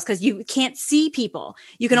about Clubhouse, because you can't see people.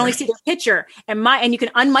 You can only see their picture, and you can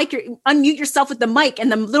unmute yourself with the mic,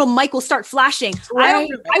 and the little mic will start flashing. I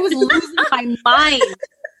was losing my mind.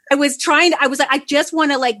 I was like, I just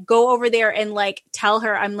want to like go over there and like tell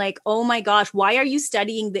her, I'm like, oh my gosh, why are you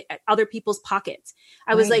studying the other people's pockets?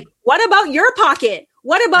 I was like, what about your pocket?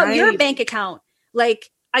 What about your bank account?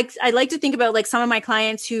 Like, I like to think about like some of my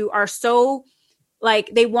clients who are so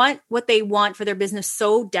like, they want what they want for their business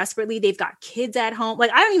so desperately. They've got kids at home.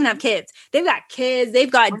 Like, I don't even have kids. They've got kids.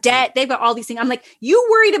 They've got debt. They've got all these things. I'm like, you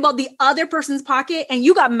worried about the other person's pocket, and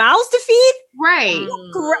you got mouths to feed? Right.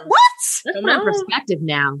 What? Let's put in perspective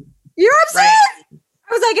now. You know what I'm saying?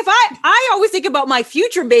 I was like, if I always think about my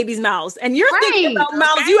future baby's mouths, and you're thinking about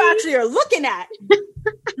mouths you actually are looking at.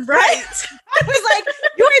 Right. I was like,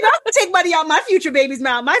 you ain't about to take money out my future baby's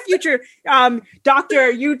mouth. My future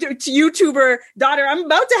doctor, YouTuber daughter, I'm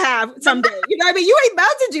about to have someday. You know what I mean? You ain't about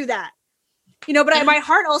to do that. But my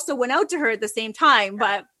heart also went out to her at the same time.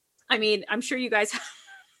 But I mean, I'm sure you guys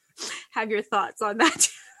have your thoughts on that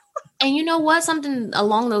too. And you know what? Something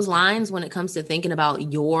along those lines when it comes to thinking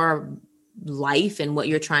about your life and what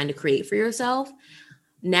you're trying to create for yourself.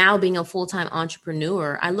 Now being a full-time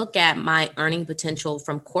entrepreneur, I look at my earning potential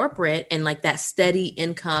from corporate and like that steady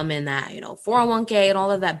income and that, 401k and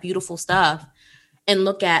all of that beautiful stuff, and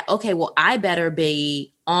look at, okay, well, I better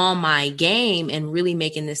be on my game and really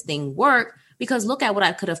making this thing work, because look at what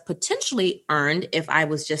I could have potentially earned if I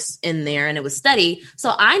was just in there and it was steady.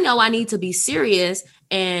 So I know I need to be serious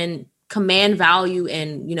and command value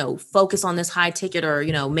and, focus on this high ticket, or,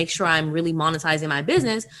 make sure I'm really monetizing my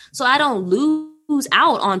business so I don't lose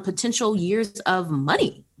out on potential years of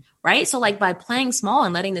money, right? So like by playing small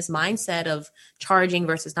and letting this mindset of charging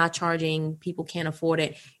versus not charging, people can't afford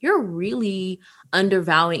it, you're really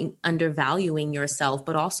undervaluing yourself,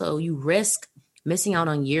 but also you risk missing out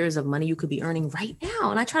on years of money you could be earning right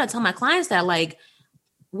now. And I try to tell my clients that, like,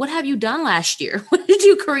 what have you done last year? What did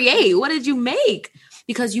you create? What did you make?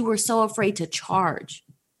 Because you were so afraid to charge.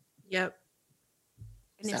 Yep.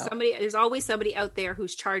 And there's always somebody out there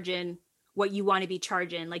who's charging what you want to be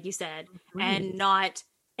charging, like you said, and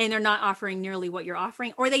they're not offering nearly what you're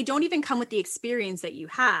offering, or they don't even come with the experience that you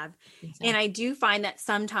have. Exactly. And I do find that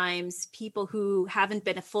sometimes people who haven't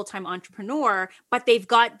been a full-time entrepreneur, but they've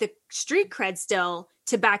got the street cred still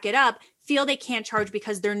to back it up, feel they can't charge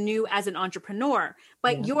because they're new as an entrepreneur.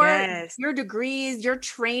 But your degrees, your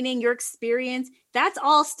training, your experience, that's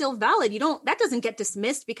all still valid. That doesn't get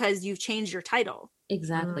dismissed because you've changed your title.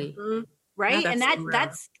 Exactly. Mm-hmm. Right. And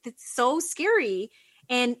that's so scary.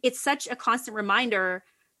 And it's such a constant reminder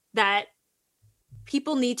that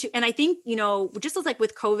people need to, and I think, you know, just as like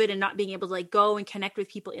with COVID and not being able to like go and connect with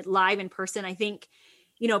people live in person, I think,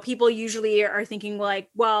 you know, people usually are thinking like,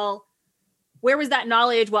 well, where was that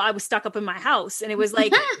knowledge? Well, I was stuck up in my house. And it was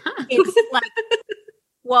like, it's like,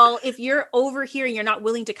 well, if you're over here and you're not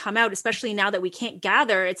willing to come out, especially now that we can't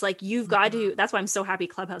gather, it's like, you've got to, that's why I'm so happy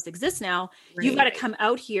Clubhouse exists now. Right. You've got to come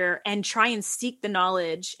out here and try and seek the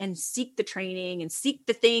knowledge and seek the training and seek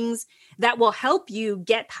the things that will help you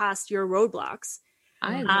get past your roadblocks.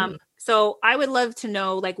 I agree. So I would love to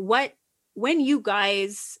know, like, when you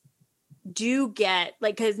guys do get,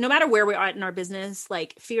 like, because no matter where we're at in our business,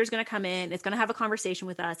 like, fear is going to come in, it's going to have a conversation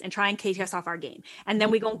with us and try and kick us off our game. And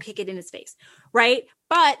then we go and kick it in his face. Right.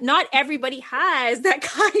 But not everybody has that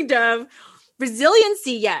kind of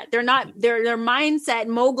resiliency yet. They're not, their mindset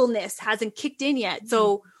mogulness hasn't kicked in yet.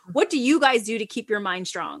 So what do you guys do to keep your mind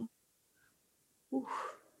strong?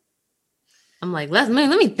 I'm like, let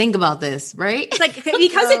me think about this. Right. It's like,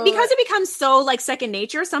 because it becomes so like second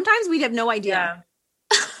nature. Sometimes we have no idea.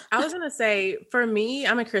 Yeah. I was going to say, for me,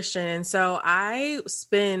 I'm a Christian. And so I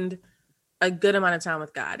spend a good amount of time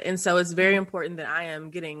with God. And so it's very important that I am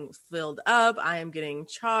getting filled up. I am getting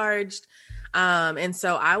charged. And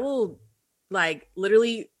so I will like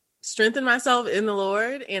literally strengthen myself in the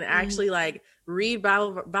Lord and actually like read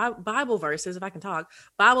Bible verses. If I can talk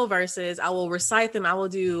Bible verses, I will recite them. I will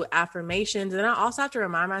do affirmations. And I also have to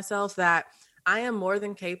remind myself that I am more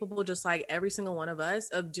than capable, just like every single one of us,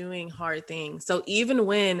 of doing hard things. So even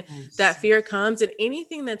when that fear comes, and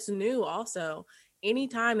anything that's new also,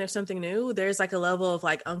 anytime there's something new, there's like a level of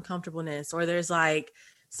like uncomfortableness, or there's like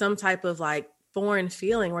some type of like foreign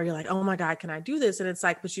feeling where you're like, oh my God, can I do this? And it's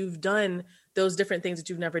like, but you've done those different things that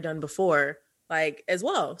you've never done before, like as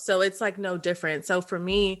well. So it's like no different. So for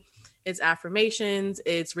me, it's affirmations,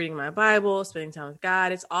 it's reading my Bible, spending time with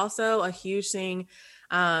God. It's also a huge thing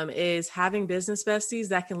is having business besties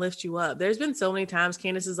that can lift you up. There's been so many times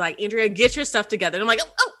Candace is like, Andrea, get your stuff together. And I'm like,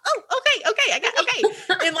 okay,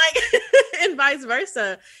 and like, and vice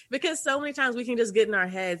versa, because so many times we can just get in our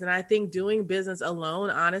heads. And I think doing business alone,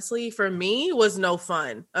 honestly, for me was no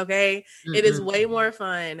fun. Okay. Mm-hmm. It is way more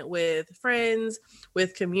fun with friends,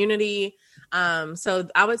 with community. So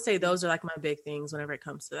I would say those are like my big things whenever it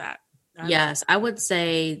comes to that. Yes, I would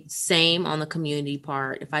say same on the community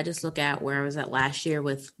part. If I just look at where I was at last year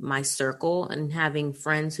with my circle and having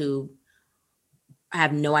friends who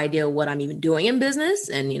have no idea what I'm even doing in business,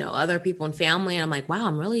 and, you know, other people and family, and I'm like, wow,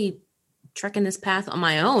 I'm really trekking this path on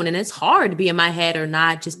my own. And it's hard to be in my head or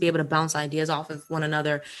not just be able to bounce ideas off of one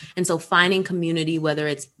another. And so finding community, whether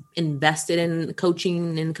it's invested in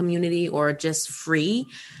coaching in community or just free,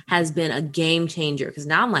 has been a game changer. Because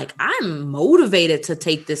now I'm like, I'm motivated to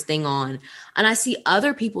take this thing on. And I see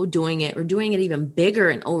other people doing it or doing it even bigger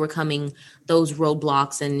and overcoming those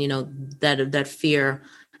roadblocks and, you know, that fear.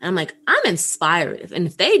 And I'm like, I'm inspired. And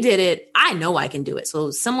if they did it, I know I can do it. So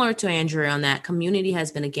similar to Andrea on that, community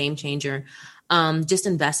has been a game changer. Just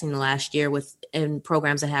investing the last year in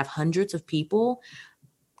programs that have hundreds of people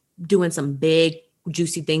doing some big,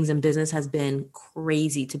 juicy things in business has been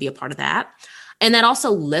crazy to be a part of that. And that also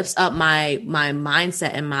lifts up my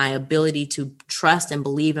mindset and my ability to trust and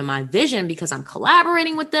believe in my vision, because I'm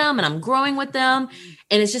collaborating with them and I'm growing with them.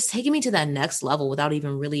 And it's just taking me to that next level without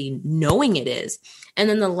even really knowing it is. And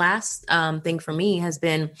then the last thing for me has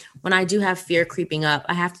been when I do have fear creeping up,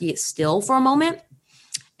 I have to get still for a moment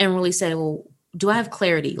and really say, well, do I have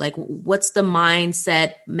clarity? Like, what's the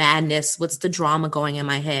mindset madness? What's the drama going in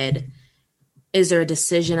my head? Is there a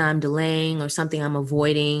decision I'm delaying or something I'm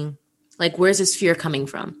avoiding? Like, where's this fear coming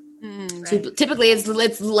from? Right. So typically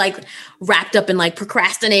it's like wrapped up in like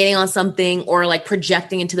procrastinating on something or like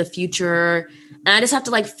projecting into the future. And I just have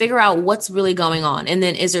to like figure out what's really going on. And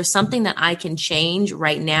then is there something that I can change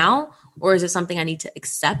right now? Or is it something I need to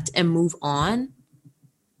accept and move on?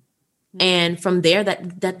 And from there,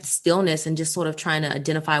 that stillness and just sort of trying to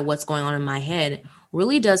identify what's going on in my head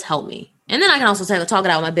really does help me. And then I can also talk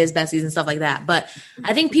it out with my biz besties and stuff like that. But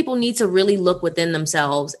I think people need to really look within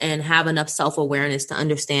themselves and have enough self-awareness to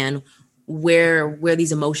understand where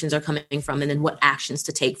these emotions are coming from and then what actions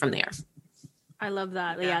to take from there. I love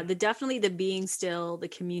that. Yeah, definitely the being still, the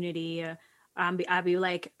community.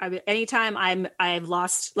 Anytime I've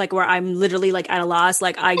lost, like where I'm literally like at a loss,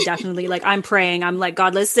 like I definitely like I'm praying. I'm like,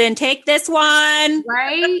 God, listen, take this one,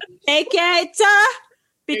 right? Take it,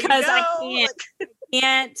 because I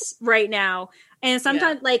can't right now. And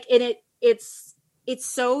sometimes like it's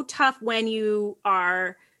so tough when you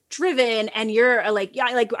are driven and you're like, yeah,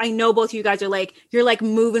 like I know both of you guys are like, you're like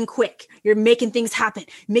moving quick, you're making things happen,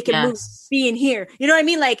 making moves, being here. You know what I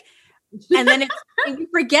mean? Like, And then we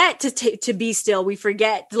forget to be still. We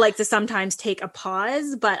forget to sometimes take a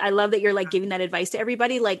pause, but I love that you're like giving that advice to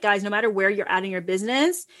everybody. Like, guys, no matter where you're at in your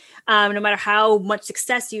business, no matter how much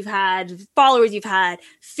success you've had, followers you've had,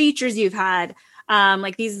 features you've had,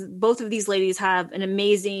 both of these ladies have an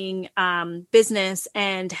amazing business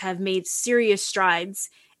and have made serious strides.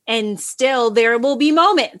 And still there will be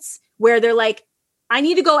moments where they're like, I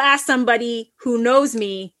need to go ask somebody who knows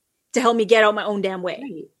me to help me get out my own damn way.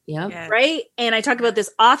 Right. Yep. Yeah. Right. And I talk about this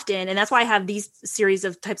often. And that's why I have these series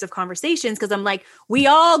of types of conversations. Cause I'm like, we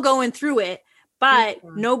all going through it, but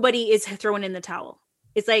nobody is throwing in the towel.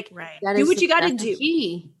 It's like, do what you got to do.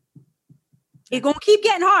 Key. It's going to keep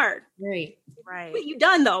getting hard. Right. But you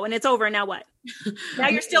done though. And it's over. Now what? Now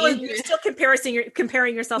you're still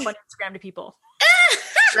comparing yourself on Instagram to people.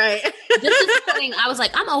 Right. Just this morning, I was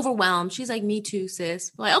like, I'm overwhelmed. She's like, me too,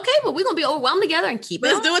 sis. We're like, okay, but we're gonna be overwhelmed together and keep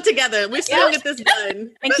Let's do it together. We still get this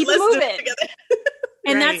done. And keep it moving.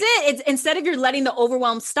 And that's it. It's instead of you're letting the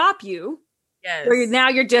overwhelm stop you. Yes. Now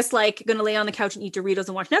you're just like gonna lay on the couch and eat Doritos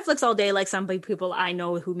and watch Netflix all day, like some people I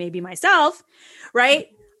know who may be myself, right?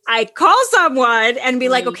 I call someone and be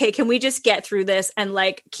like, okay, can we just get through this and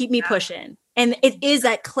like keep me pushing? And it is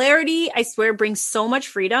that clarity, I swear, brings so much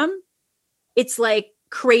freedom. It's like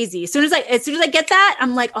crazy. As soon as I get that,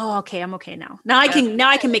 I'm like, oh, okay, I'm okay now. Now I can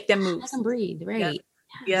make them move. I can breathe. Right.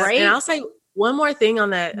 Yeah. Right. And I'll say one more thing on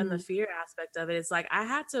that, on the fear aspect of it. It's like, I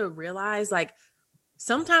had to realize like,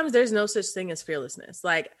 sometimes there's no such thing as fearlessness.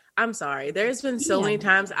 Like, I'm sorry. There's been so many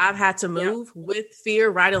times I've had to move with fear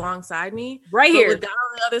right alongside me. Right here. With God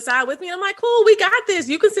on the other side with me. I'm like, cool, we got this.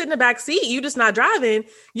 You can sit in the back seat. You just not driving.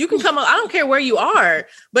 You can come up. I don't care where you are,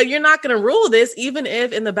 but you're not going to rule this. Even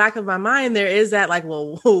if in the back of my mind, there is that like,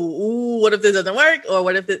 well, what if this doesn't work? Or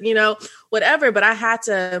what if, whatever. But I had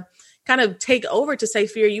to kind of take over to say,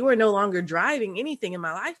 fear, you are no longer driving anything in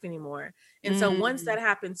my life anymore. And so once that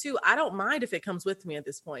happened too, I don't mind if it comes with me at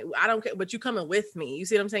this point. I don't care, but you coming with me. You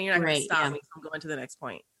see what I'm saying? You're not going to stop me from going to the next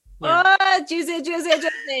point. Yeah. Oh, juicy.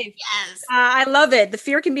 Yes. I love it. The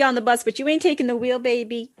fear can be on the bus, but you ain't taking the wheel,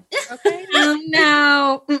 baby. Okay.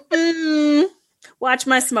 No. Watch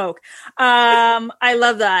my smoke. I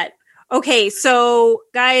love that. Okay. So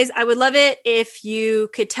guys, I would love it if you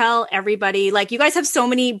could tell everybody, like you guys have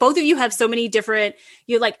both of you have so many different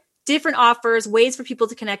offers, ways for people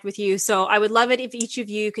to connect with you. So I would love it if each of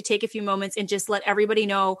you could take a few moments and just let everybody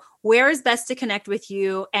know where is best to connect with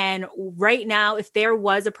you. And right now, if there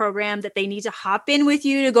was a program that they need to hop in with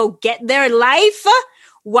you to go get their life,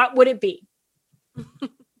 what would it be?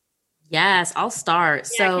 Yes, I'll start.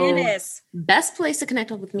 So Candace. Best place to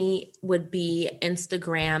connect with me would be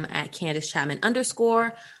Instagram at Candace Chatman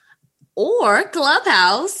 _, or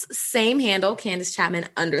Clubhouse, same handle, Candace Chatman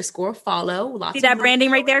 _ follow. Lots See that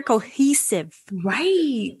branding right there? Cohesive.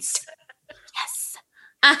 Right. Yes.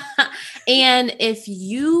 And if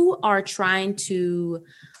you are trying to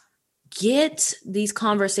get these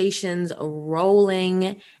conversations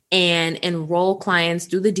rolling and enroll clients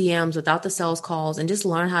through the DMs without the sales calls and just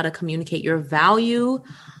learn how to communicate your value,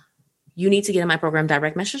 you need to get in my program,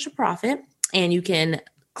 Direct Message to Profit. And you can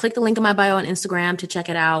click the link in my bio on Instagram to check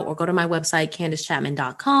it out, or go to my website,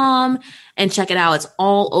 CandaceChatman.com, and check it out. It's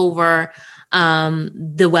all over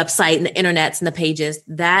the website and the internets and the pages.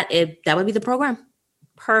 That would be the program.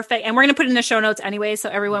 Perfect. And we're going to put it in the show notes anyway, so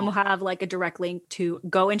everyone will have like a direct link to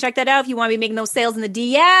go and check that out. If you want to be making those sales in the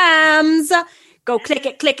DMs, go click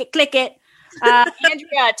it.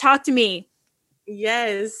 Andrea, talk to me.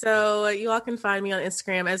 Yes. So you all can find me on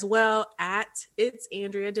Instagram as well at It's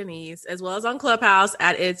Andrea Denise, as well as on Clubhouse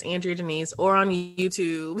at It's Andrea Denise, or on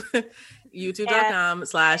YouTube,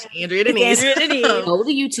 youtube.com/Andrea Denise. Go to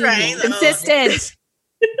YouTube. Right. Consistent.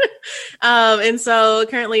 And so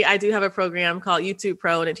currently I do have a program called YouTube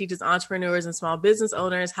Pro, and it teaches entrepreneurs and small business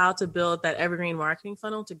owners how to build that evergreen marketing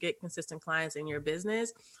funnel to get consistent clients in your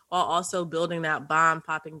business, while also building that bomb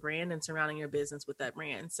popping brand and surrounding your business with that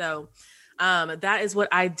brand. So that is what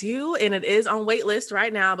I do, and it is on waitlist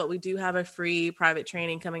right now, but we do have a free private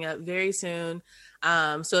training coming up very soon.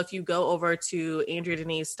 So if you go over to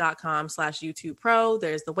andreadenise.com/YouTube Pro,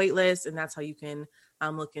 there's the waitlist, and that's how you can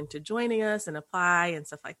look into joining us and apply and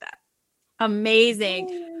stuff like that.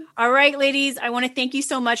 Amazing. All right, ladies, I want to thank you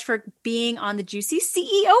so much for being on the Juicy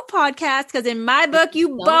CEO podcast, because in my book,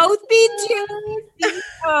 you both be juicy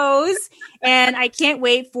CEOs. And I can't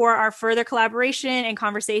wait for our further collaboration and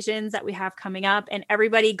conversations that we have coming up. And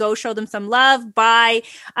everybody go show them some love by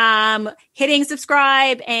hitting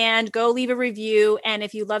subscribe, and go leave a review. And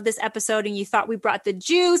if you love this episode and you thought we brought the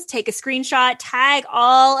juice, take a screenshot, tag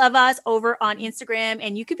all of us over on Instagram,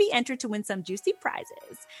 and you could be entered to win some juicy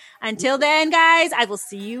prizes. Until then, guys, I will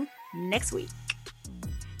see you next week.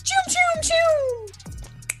 Choo, choo, choo.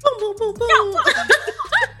 Boom, boom, boom, boom. No.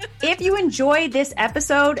 If you enjoyed this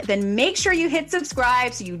episode, then make sure you hit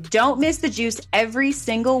subscribe so you don't miss the juice every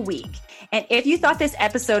single week. And if you thought this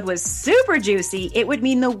episode was super juicy, it would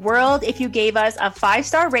mean the world if you gave us a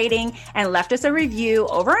 5-star rating and left us a review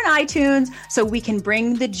over on iTunes so we can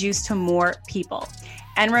bring the juice to more people.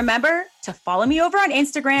 And remember to follow me over on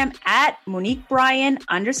Instagram at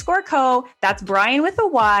MoniqueBryan_co. That's Brian with a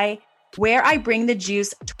Y, where I bring the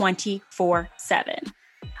juice 24/7.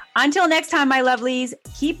 Until next time, my lovelies,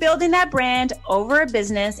 keep building that brand over a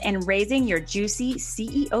business and raising your juicy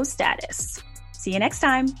CEO status. See you next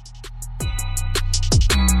time.